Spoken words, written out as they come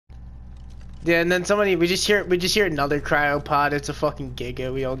Yeah, and then somebody we just hear another cryopod. It's a fucking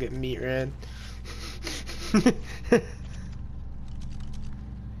giga. We all get meat ran.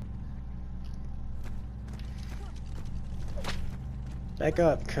 Back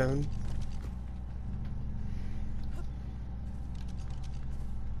up, Cone.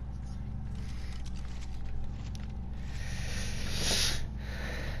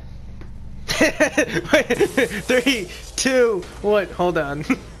 Wait, 3, 2, 1. Hold on.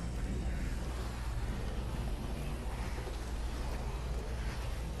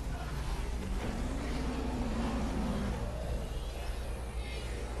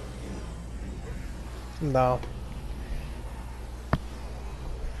 No.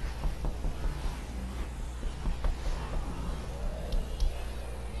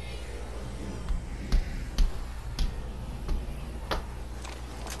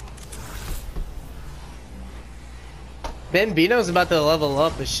 Bambino's about to level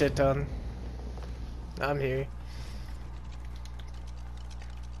up a shit ton. I'm here.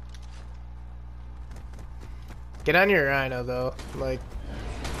 Get on your rhino though. Like,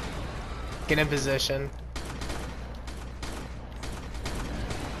 get in position.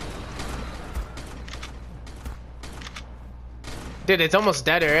 Dude, it's almost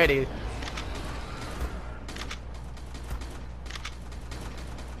dead already.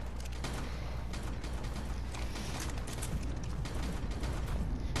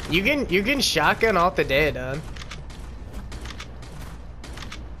 You can shotgun off the day, done.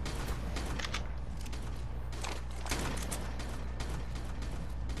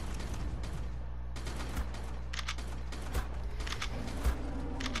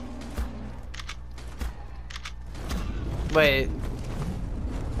 Wait.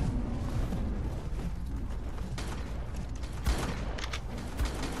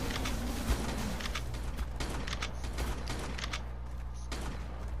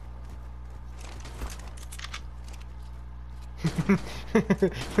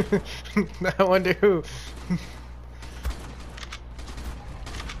 I wonder who.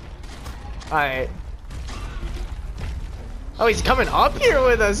 Alright. Oh, he's coming up here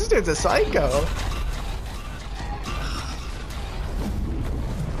with us. This dude's a psycho.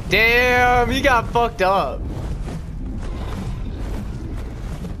 Damn, he got fucked up.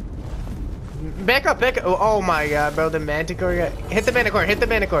 Back up, back up. Oh my god, bro. The manticore got... Hit the manticore, hit the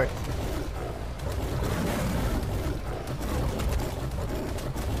manticore.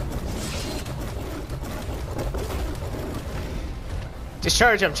 Just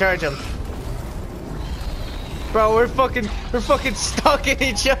charge him, charge him. Bro, we're fucking stuck in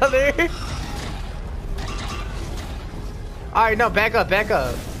each other. Alright, no, back up, back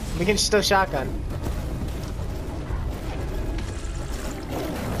up. We can still shotgun.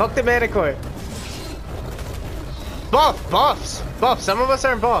 Fuck the manticore. Buffs. Some of us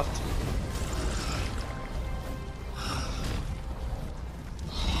aren't buffed.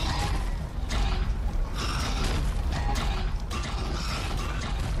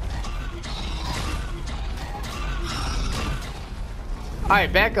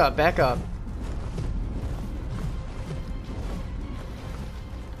 Alright, back up, back up.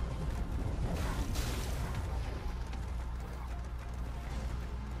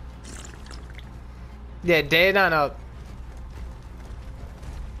 Yeah, day on up.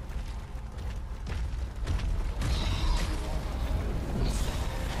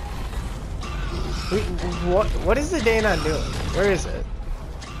 Wait, what is the day not doing? Where is it?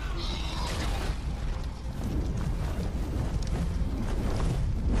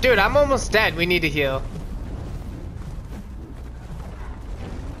 Dude, I'm almost dead. We need to heal.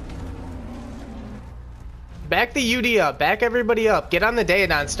 Back the UD up. Back everybody up. Get on the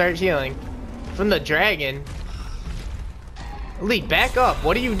Daedon. Start healing. From the dragon. Elite, back up.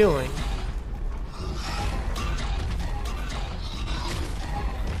 What are you doing?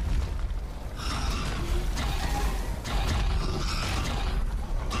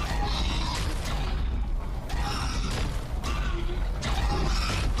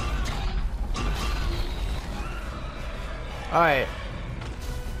 Alright.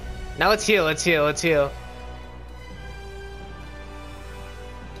 Now let's heal, let's heal, let's heal.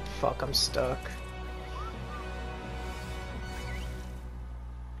 Fuck, I'm stuck.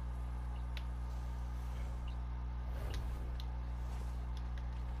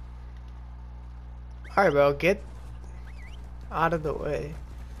 Alright, bro, get out of the way.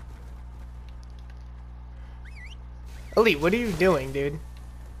 Elite, what are you doing, dude?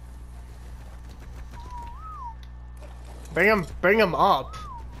 Bring him up.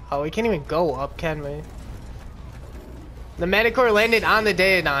 Oh, we can't even go up, can we? The Manticore landed on the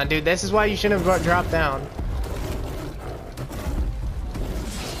Daedon, dude. This is why you shouldn't have dropped down.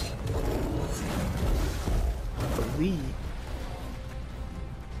 elite.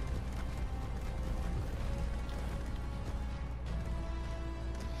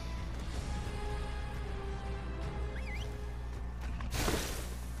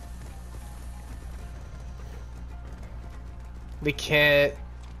 We can't.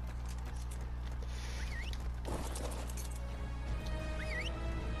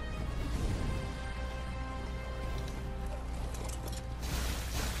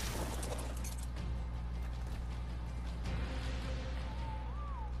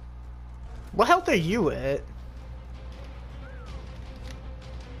 What health are you at?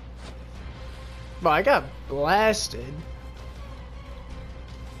 Bro, I got blasted.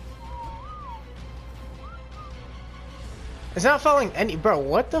 It's not following any. Bro,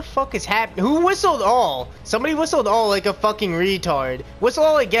 what the fuck is happening? Who whistled all? Somebody whistled all like a fucking retard. Whistle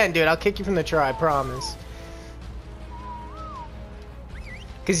all again, dude. I'll kick you from the try, I promise.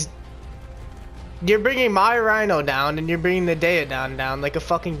 Cause you're bringing my Rhino down and you're bringing the Daeodon down like a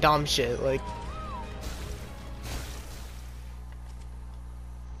fucking dumb shit. Like,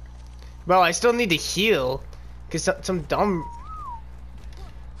 bro, I still need to heal. Cause some dumb.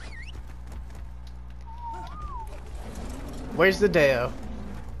 Where's the Deo?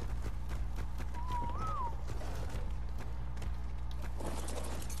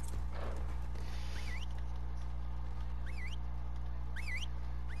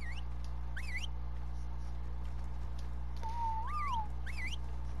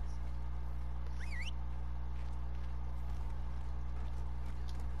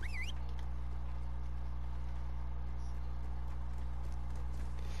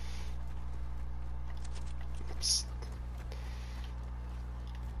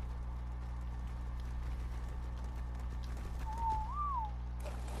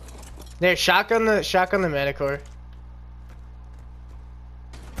 There, shotgun the Manticore.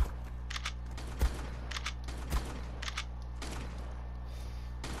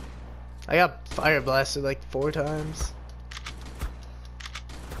 I got fire blasted like 4 times.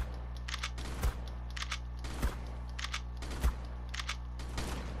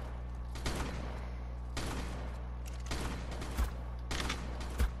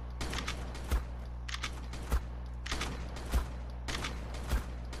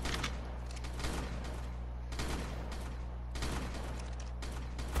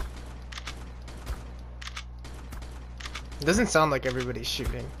 It doesn't sound like everybody's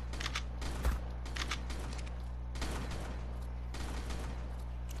shooting.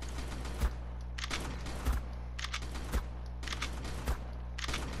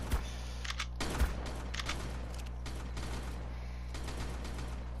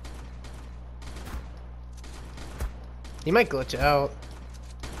 You might glitch out.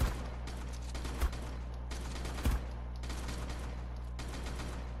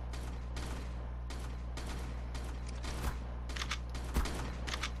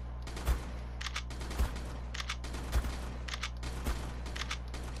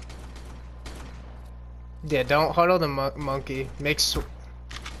 Yeah, don't huddle the monkey.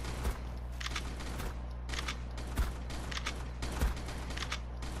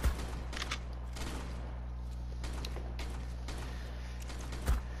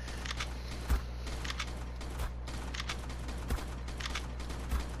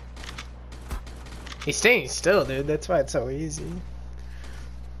 He's staying still, dude. That's why it's so easy.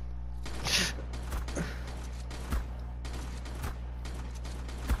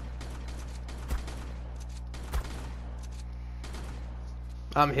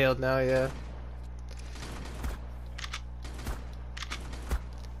 I'm healed now, yeah.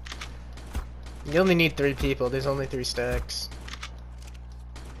 You only need 3 people. There's only 3 stacks.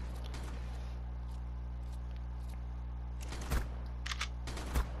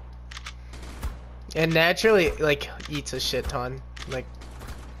 And naturally, like, eats a shit ton. Like,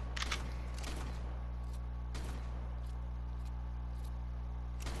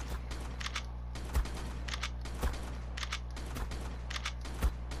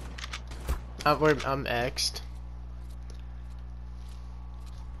 I'm X'd.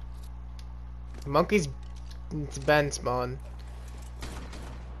 Monkey's been spawn.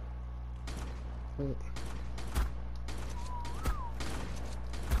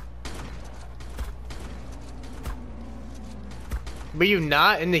 Were you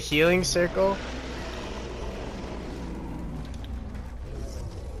not in the healing circle?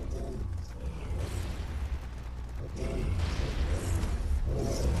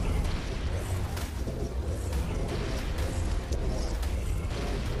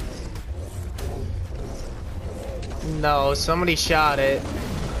 No, somebody shot it.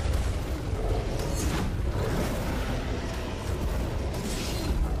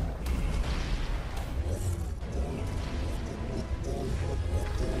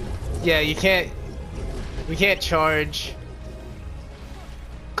 Yeah, you can't. We can't charge.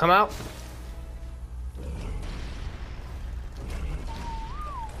 Come out.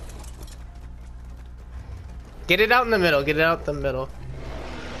 Get it out in the middle. Get it out the middle.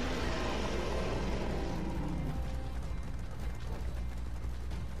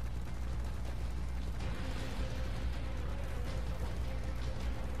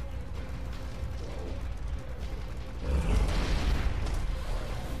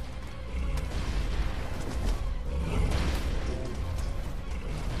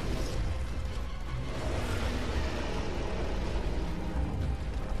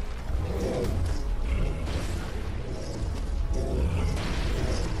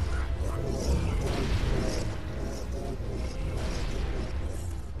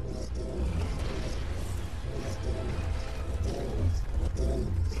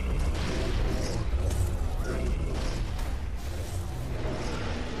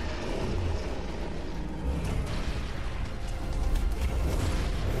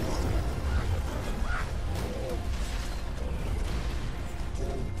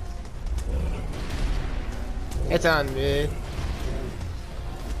 It's on me.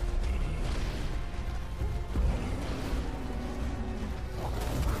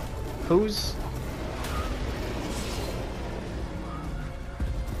 Who's?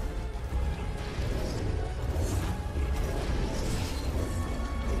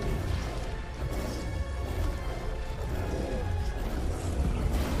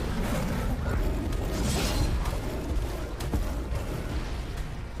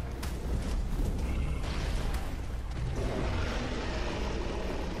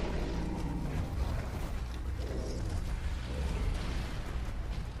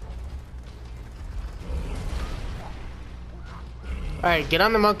 Alright, get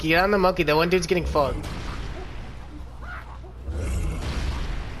on the monkey, get on the monkey. That one dude's getting fucked.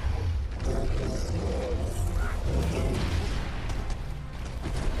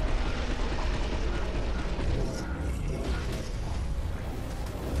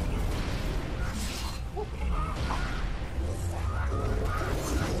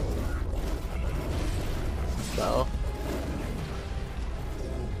 So.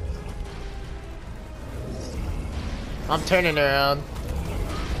 I'm turning around.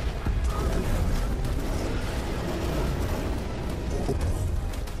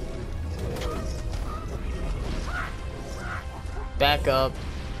 Back up.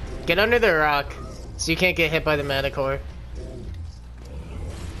 Get under the rock so you can't get hit by the Manticore.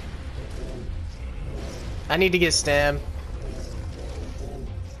 I need to get stam.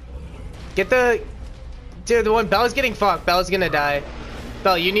 Get the... Dude, the one... Bella's getting fucked. Bella's gonna die.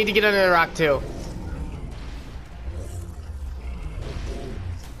 Bella, you need to get under the rock too.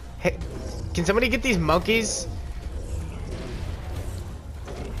 Hey, can somebody get these monkeys?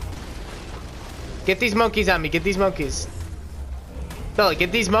 Get these monkeys on me. Get these monkeys. Bella,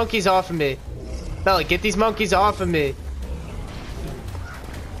 get these monkeys off of me. Bella, get these monkeys off of me.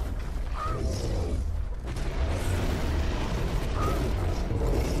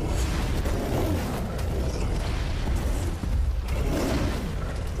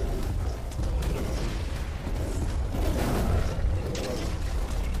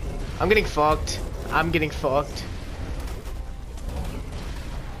 I'm getting fucked. I'm getting fucked.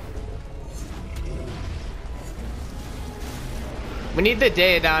 We need the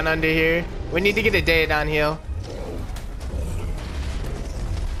Daedon under here. We need to get a Daedon heal.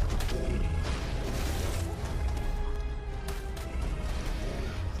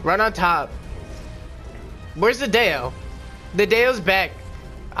 Run on top. Where's the Deo? The Deo's back.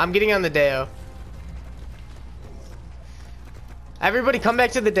 I'm getting on the Deo. Everybody come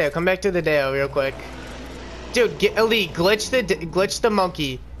back to the Deo. Come back to the Deo real quick. Dude, get Elite, glitch the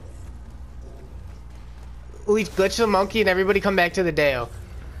monkey. Elite, glitch the monkey and everybody come back to the Deo.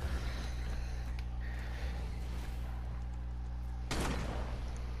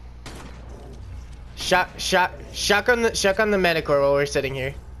 Shotgun the Manticore while we're sitting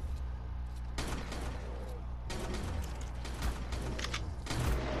here.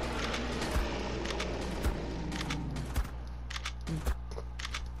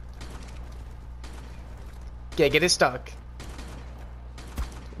 Yeah, get it stuck.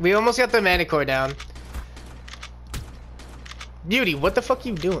 We almost got the Manticore down. Beauty, what the fuck are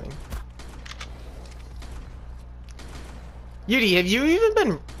you doing? Beauty, have you even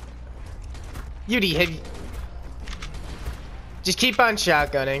been... Beauty, have you... Just keep on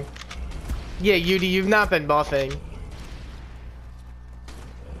shotgunning. Yeah, Beauty, you've not been buffing.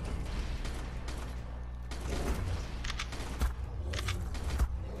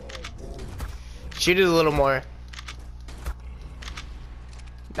 Shoot it a little more.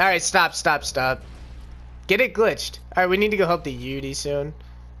 Alright, stop, stop, stop. Get it glitched. Alright, we need to go help the Yudi soon.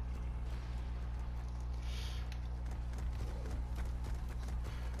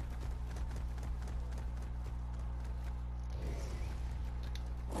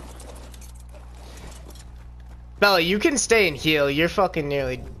 Bella, you can stay and heal. You're fucking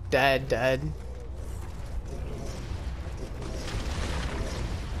nearly dead.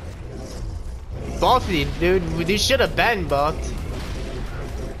 Both of you, dude. You should have been bucked.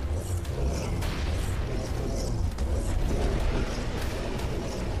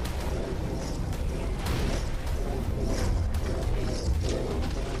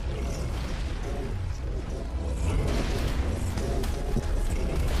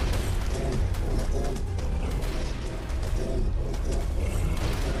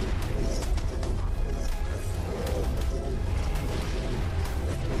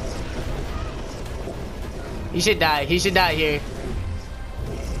 He should die. He should die here.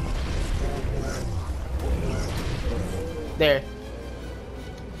 There.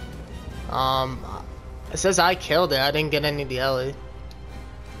 It says I killed it. I didn't get any DL.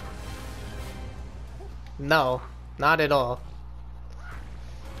 No, not at all.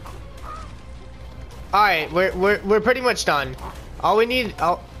 All right, we're pretty much done. All we need.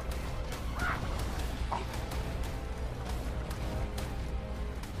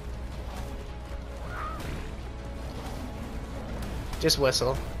 Just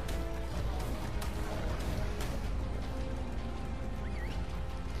whistle.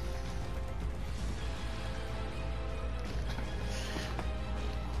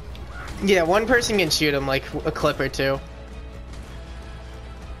 Yeah, one person can shoot him like a clip or two.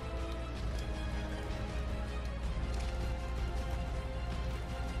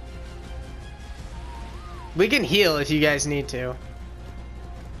 We can heal if you guys need to.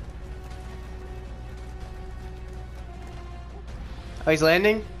 Oh, he's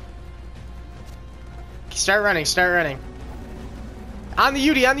landing? Start running, start running. On the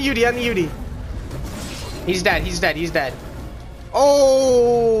Yudi, on the Yudi, on the Yudi. He's dead, he's dead, he's dead.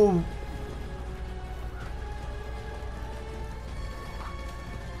 Oh!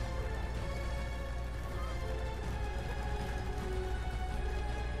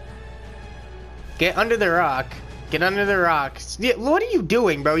 Get under the rock. Get under the rock. Yeah, what are you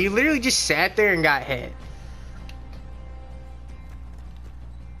doing, bro? You literally just sat there and got hit.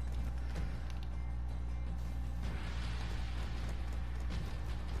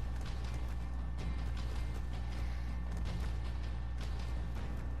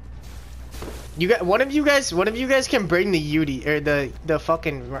 You got one of you guys can bring the UD or the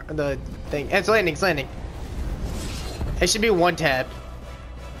fucking the thing. It's landing, it's landing. It should be one tap.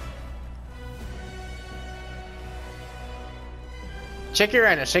 Check your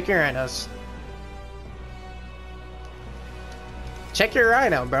rhinos, check your rhinos. Check your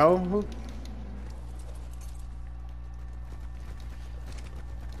rhino, bro.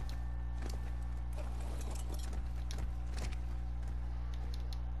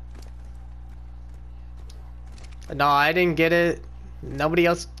 No, I didn't get it. Nobody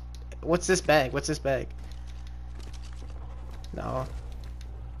else. What's this bag? What's this bag? No.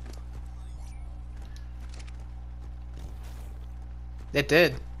 It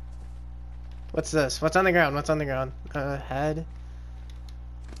did. What's this? What's on the ground? What's on the ground? Head.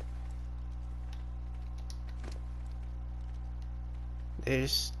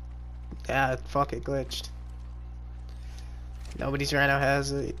 There's. Yeah, fuck it, glitched. Nobody's rhino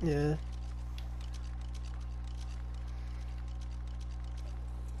has it. Yeah.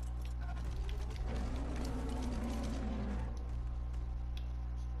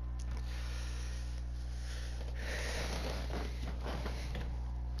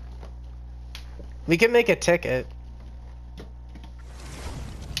 We can make a ticket.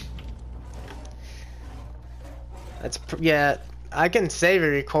 That's yeah. I can save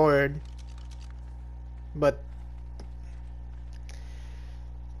and record, but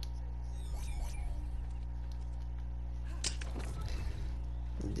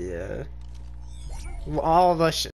yeah, all of us.